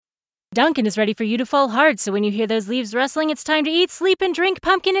Dunkin' is ready for you to fall hard, so when you hear those leaves rustling, it's time to eat, sleep, and drink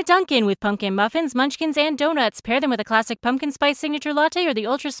pumpkin at Dunkin' with pumpkin muffins, munchkins, and donuts. Pair them with a classic pumpkin spice signature latte or the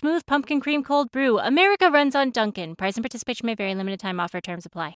ultra-smooth pumpkin cream cold brew. America runs on Dunkin'. Price and participation may vary. Limited time offer. Terms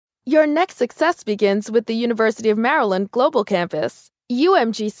apply. Your next success begins with the University of Maryland Global Campus.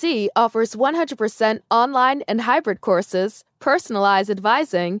 UMGC offers 100% online and hybrid courses, personalized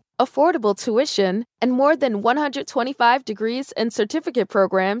advising, affordable tuition, and more than 125 degrees and certificate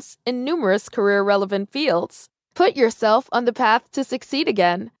programs in numerous career-relevant fields. Put yourself on the path to succeed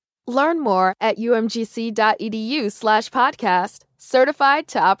again. Learn more at umgc.edu/podcast. Certified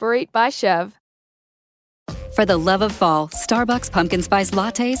to operate by Chev. For the love of fall, Starbucks pumpkin spice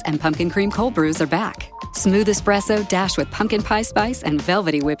lattes and pumpkin cream cold brews are back. Smooth espresso dashed with pumpkin pie spice and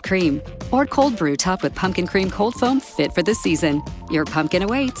velvety whipped cream. Or cold brew topped with pumpkin cream cold foam fit for the season. Your pumpkin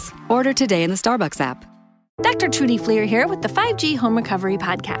awaits. Order today in the Starbucks app. Dr. Trudy Fleer here with the 5G Home Recovery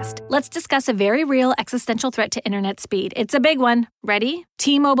Podcast. Let's discuss a very real existential threat to internet speed. It's a big one. Ready?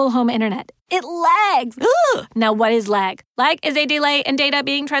 T-Mobile Home Internet. It lags. Ugh. Now, what is lag? Lag is a delay in data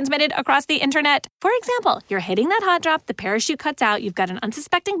being transmitted across the internet. For example, you're hitting that hot drop, the parachute cuts out, you've got an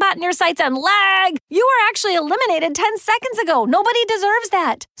unsuspecting bot in your sights, and lag! You were actually eliminated 10 seconds ago. Nobody deserves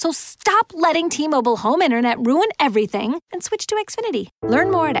that. So stop letting T-Mobile Home Internet ruin everything and switch to Xfinity.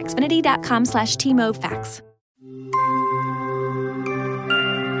 Learn more at xfinity.com/TMOFax.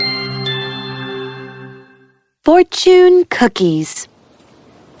 Fortune cookies.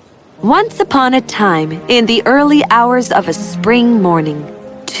 Once upon a time, in the early hours of a spring morning,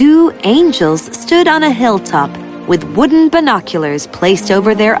 two angels stood on a hilltop with wooden binoculars placed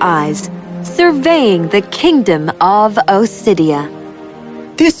over their eyes, surveying the kingdom of Ossidia.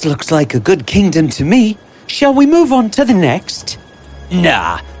 This looks like a good kingdom to me. Shall we move on to the next?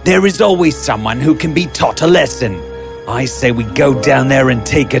 Nah, there is always someone who can be taught a lesson. I say we go down there and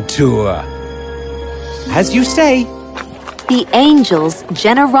take a tour. As you say. The angels'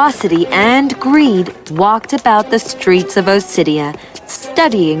 generosity and greed walked about the streets of Ossidia,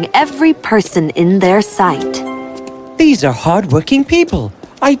 studying every person in their sight. These are hard-working people.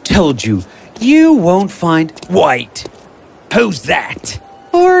 I told you, you won't find... Wait, who's that?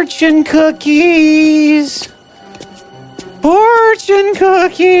 Fortune cookies! Fortune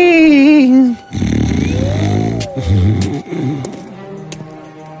cookies!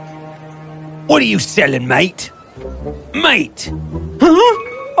 What are you selling, mate? Mate! Huh?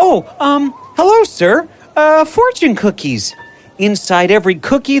 Oh, hello, sir. Fortune cookies. Inside every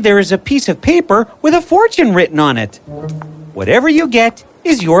cookie, there is a piece of paper with a fortune written on it. Whatever you get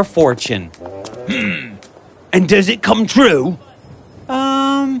is your fortune. And does it come true?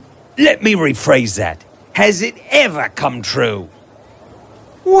 Let me rephrase that. Has it ever come true?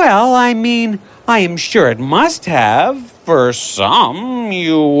 Well, I mean, I am sure it must have. For some,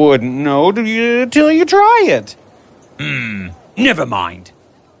 you wouldn't know till you try it. Never mind.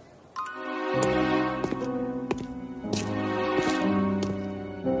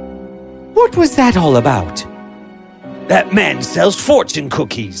 What was that all about? That man sells fortune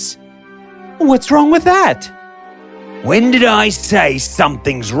cookies. What's wrong with that? When did I say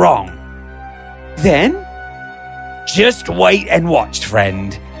something's wrong? Then? Just wait and watch,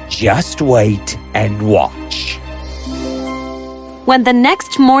 friend. Just wait and watch. When the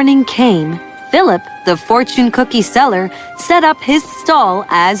next morning came, Philip, the fortune cookie seller, set up his stall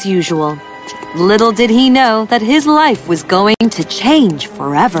as usual. Little did he know that his life was going to change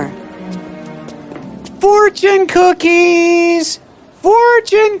forever. Fortune cookies!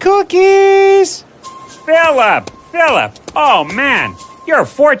 Fortune cookies! Philip! Oh man, your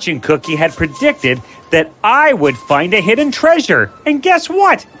fortune cookie had predicted that I would find a hidden treasure. And guess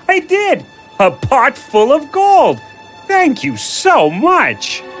what? I did! A pot full of gold! Thank you so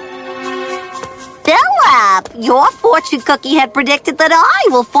much! Philip, your fortune cookie had predicted that I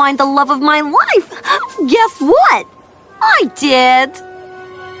will find the love of my life. Guess what? I did.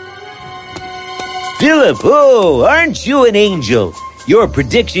 Philip, oh, aren't you an angel? Your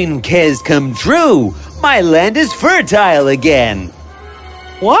prediction has come true. My land is fertile again.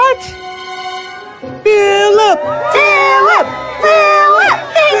 What? Philip! Philip!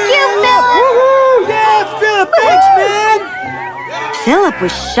 Thank you, Philip! Yeah, Philip, thanks, man! Philip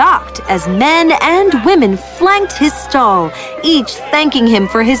was shocked as men and women flanked his stall, each thanking him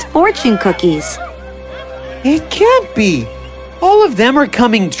for his fortune cookies. It can't be. All of them are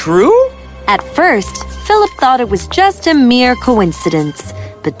coming true? At first, Philip thought it was just a mere coincidence.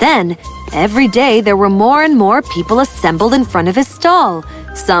 But then, every day there were more and more people assembled in front of his stall,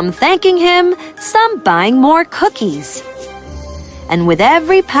 some thanking him, some buying more cookies. And with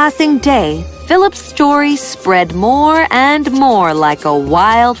every passing day, Philip's story spread more and more like a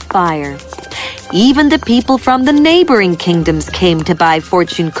wildfire. Even the people from the neighboring kingdoms came to buy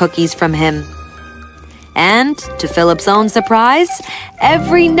fortune cookies from him. And, to Philip's own surprise,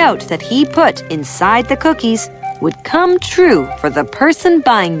 every note that he put inside the cookies would come true for the person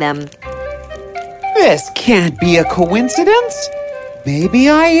buying them. This can't be a coincidence. Maybe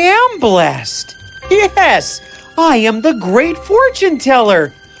I am blessed. Yes, I am the great fortune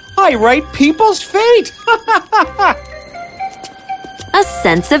teller. I write people's fate. A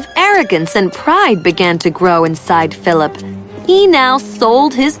sense of arrogance and pride began to grow inside Philip. He now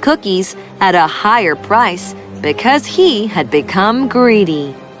sold his cookies at a higher price because he had become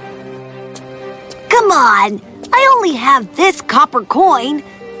greedy. Come on, I only have this copper coin.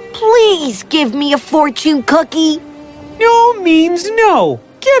 Please give me a fortune cookie. No means no.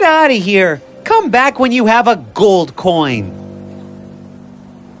 Get out of here. Come back when you have a gold coin.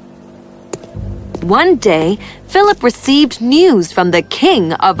 One day, Philip received news from the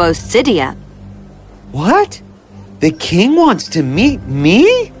king of Ossidia. What? The king wants to meet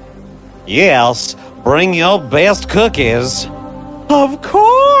me? Yes, bring your best cookies. Of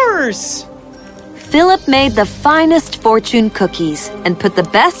course! Philip made the finest fortune cookies and put the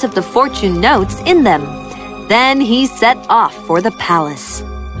best of the fortune notes in them. Then he set off for the palace.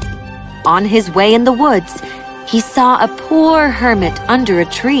 On his way in the woods, he saw a poor hermit under a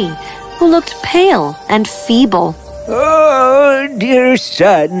tree who looked pale and feeble. Oh, dear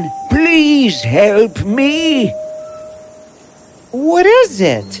son, please help me. What is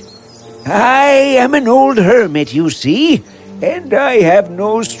it? I am an old hermit, you see, and I have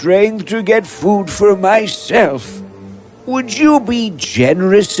no strength to get food for myself. Would you be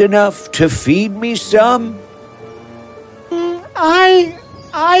generous enough to feed me some?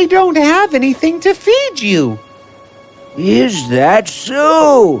 I don't have anything to feed you. Is that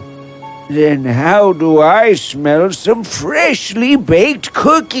so? Then how do I smell some freshly baked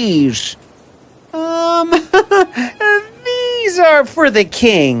cookies? These are for the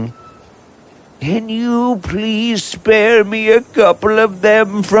king. Can you please spare me a couple of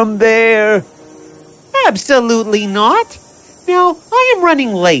them from there? Absolutely not. Now, I am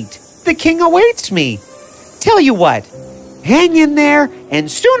running late. The king awaits me. Tell you what, hang in there,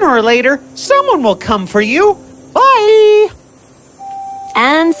 and sooner or later, someone will come for you. Bye!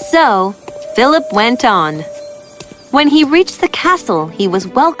 And so, Philip went on. When he reached the castle, he was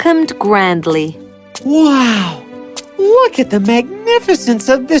welcomed grandly. Wow! Look at the magnificence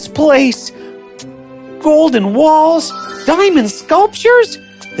of this place! Golden walls, diamond sculptures,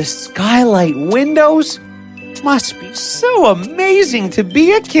 the skylight windows. Must be so amazing to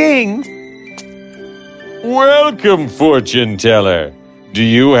be a king. Welcome, fortune teller. Do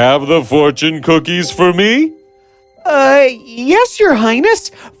you have the fortune cookies for me? Yes, Your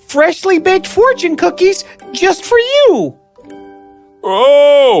Highness. Freshly baked fortune cookies just for you.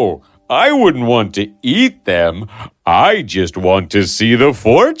 Oh, I wouldn't want to eat them. I just want to see the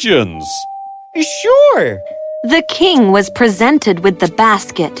fortunes. Sure. The king was presented with the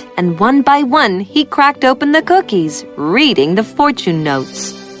basket, and one by one he cracked open the cookies, reading the fortune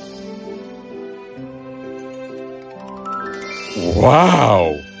notes.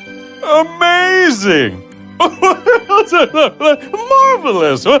 Wow! Amazing!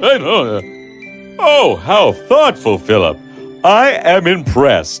 Marvelous! Oh, how thoughtful, Philip. I am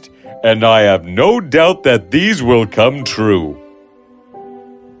impressed, and I have no doubt that these will come true.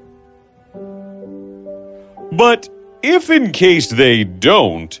 But if in case they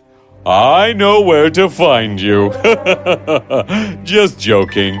don't, I know where to find you. Just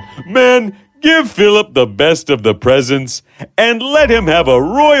joking. Men, give Philip the best of the presents and let him have a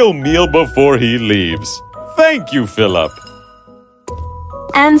royal meal before he leaves. Thank you, Philip.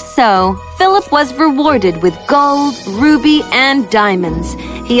 And so, Philip was rewarded with gold, ruby, and diamonds.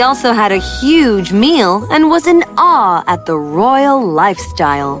 He also had a huge meal and was in awe at the royal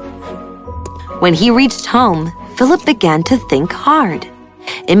lifestyle. When he reached home, Philip began to think hard.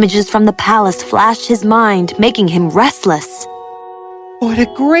 Images from the palace flashed his mind, making him restless. What a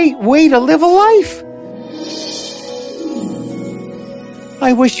great way to live a life!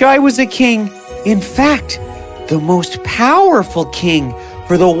 I wish I was a king. In fact, the most powerful king,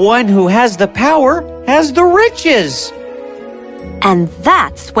 for the one who has the power has the riches. And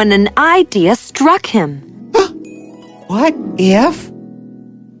that's when an idea struck him. What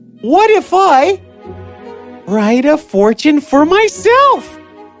if I write a fortune for myself?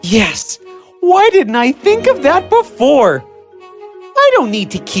 Yes, why didn't I think of that before? I don't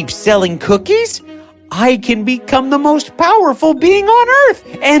need to keep selling cookies. I can become the most powerful being on earth,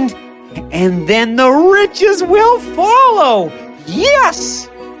 and then the riches will follow. Yes!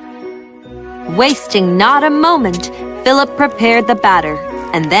 Wasting not a moment, Philip prepared the batter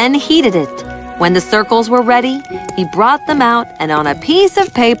and then heated it. When the circles were ready, he brought them out and on a piece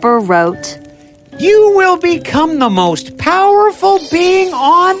of paper wrote, "You will become the most powerful being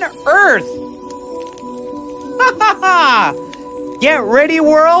on Earth." Ha ha ha! Get ready,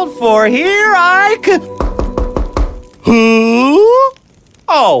 world, for here I come. Who?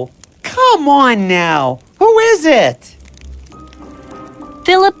 Oh, come on now. Who is it?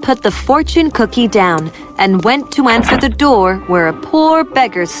 Philip put the fortune cookie down and went to answer the door where a poor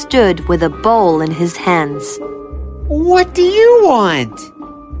beggar stood with a bowl in his hands. What do you want?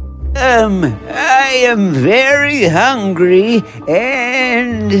 I am very hungry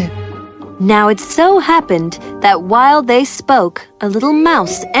and... Now it so happened that while they spoke, a little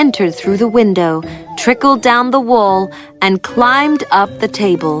mouse entered through the window, trickled down the wall, and climbed up the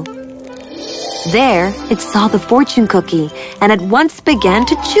table. There, it saw the fortune cookie and at once began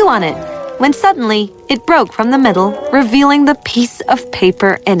to chew on it, when suddenly it broke from the middle, revealing the piece of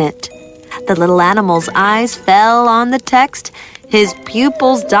paper in it. The little animal's eyes fell on the text, his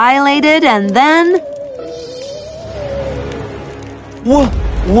pupils dilated, and then... What?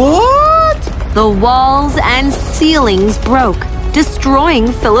 The walls and ceilings broke,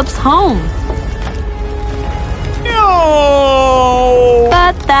 destroying Philip's home. No!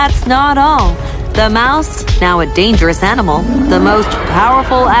 But that's not all. The mouse, now a dangerous animal, the most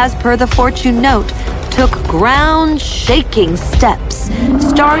powerful as per the fortune note, took ground-shaking steps,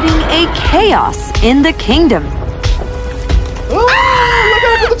 starting a chaos in the kingdom. Oh, look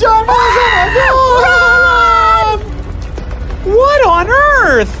out for the giant mouse! What on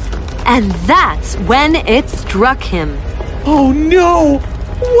earth? And that's when it struck him. Oh no!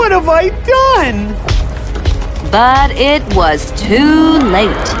 What have I done? But it was too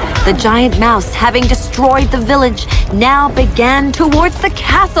late. The giant mouse, having destroyed the village, now began towards the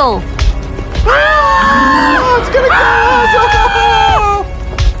castle. Ah! It's gonna kill us!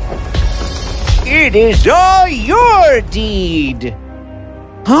 It is all your deed.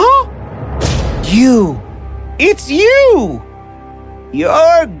 Huh? You! It's you!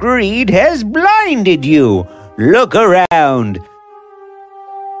 Your greed has blinded you. Look around.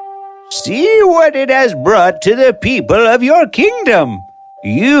 See what it has brought to the people of your kingdom.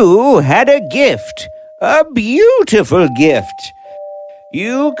 You had a gift, a beautiful gift.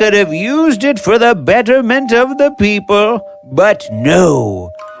 You could have used it for the betterment of the people, but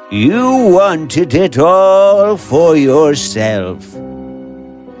no, you wanted it all for yourself.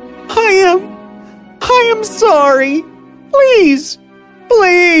 I am sorry. Please,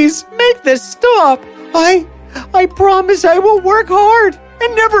 make this stop. I promise I will work hard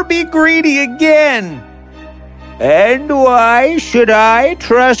and never be greedy again. And why should I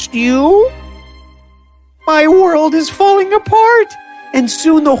trust you? My world is falling apart, and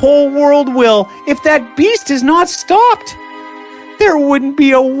soon the whole world will if that beast is not stopped. There wouldn't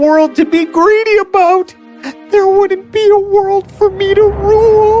be a world to be greedy about. There wouldn't be a world for me to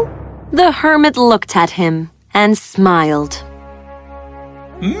rule. The hermit looked at him and smiled.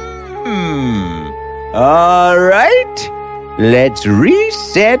 All right, let's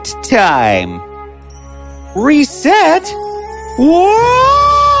reset time. Reset? Whoa!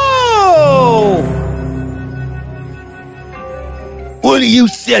 What are you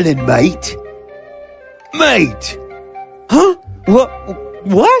selling, mate? Mate! Huh?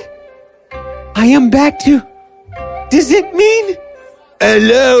 What? I am back to... Does it mean...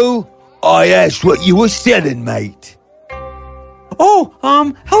 Hello? I asked what you were selling, mate. Oh,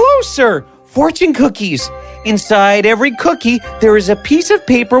 hello, sir. Fortune cookies. Inside every cookie, there is a piece of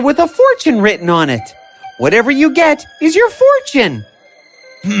paper with a fortune written on it. Whatever you get is your fortune.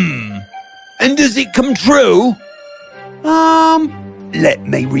 And does it come true? Let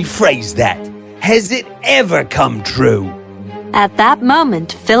me rephrase that. Has it ever come true? At that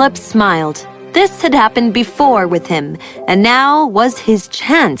moment, Philip smiled. This had happened before with him, and now was his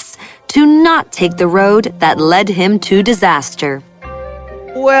chance to not take the road that led him to disaster.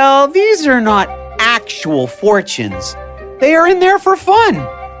 Well, these are not actual fortunes. They are in there for fun.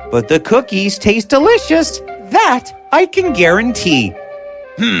 But the cookies taste delicious. That I can guarantee.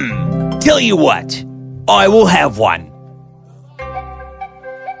 Tell you what, I will have one.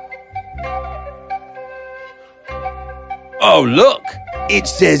 Oh, look, it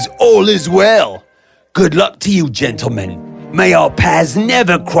says all is well. Good luck to you, gentlemen. May our paths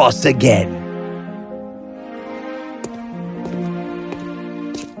never cross again.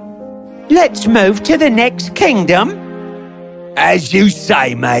 Let's move to the next kingdom. As you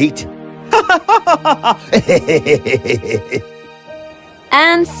say, mate.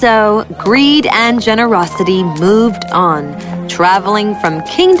 And so, greed and generosity moved on, traveling from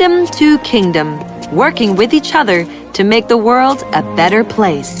kingdom to kingdom, working with each other to make the world a better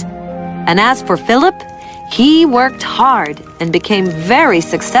place. And as for Philip, he worked hard and became very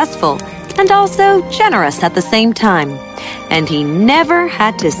successful and also generous at the same time. And he never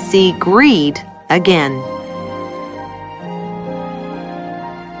had to see greed again.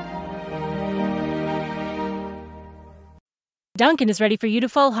 Dunkin' is ready for you to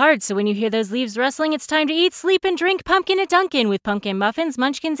fall hard, so when you hear those leaves rustling, it's time to eat, sleep, and drink pumpkin at Dunkin' with pumpkin muffins,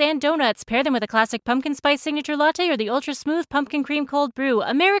 munchkins, and donuts. Pair them with a classic pumpkin spice signature latte or the ultra-smooth pumpkin cream cold brew.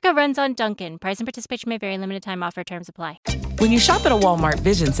 America runs on Dunkin'. Price and participation may vary. Limited time offer. Terms apply. When you shop at a Walmart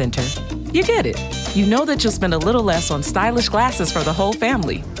Vision Center, you get it. You know that you'll spend a little less on stylish glasses for the whole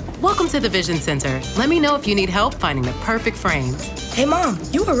family. Welcome to the Vision Center. Let me know if you need help finding the perfect frames. Hey, Mom,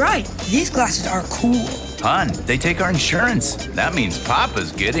 you were right. These glasses are cool. Hon, they take our insurance. That means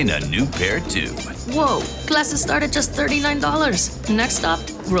Papa's getting a new pair, too. Whoa, glasses start at just $39. Next stop,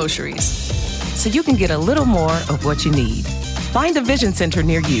 groceries. So you can get a little more of what you need. Find a Vision Center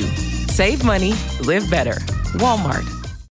near you. Save money, live better. Walmart.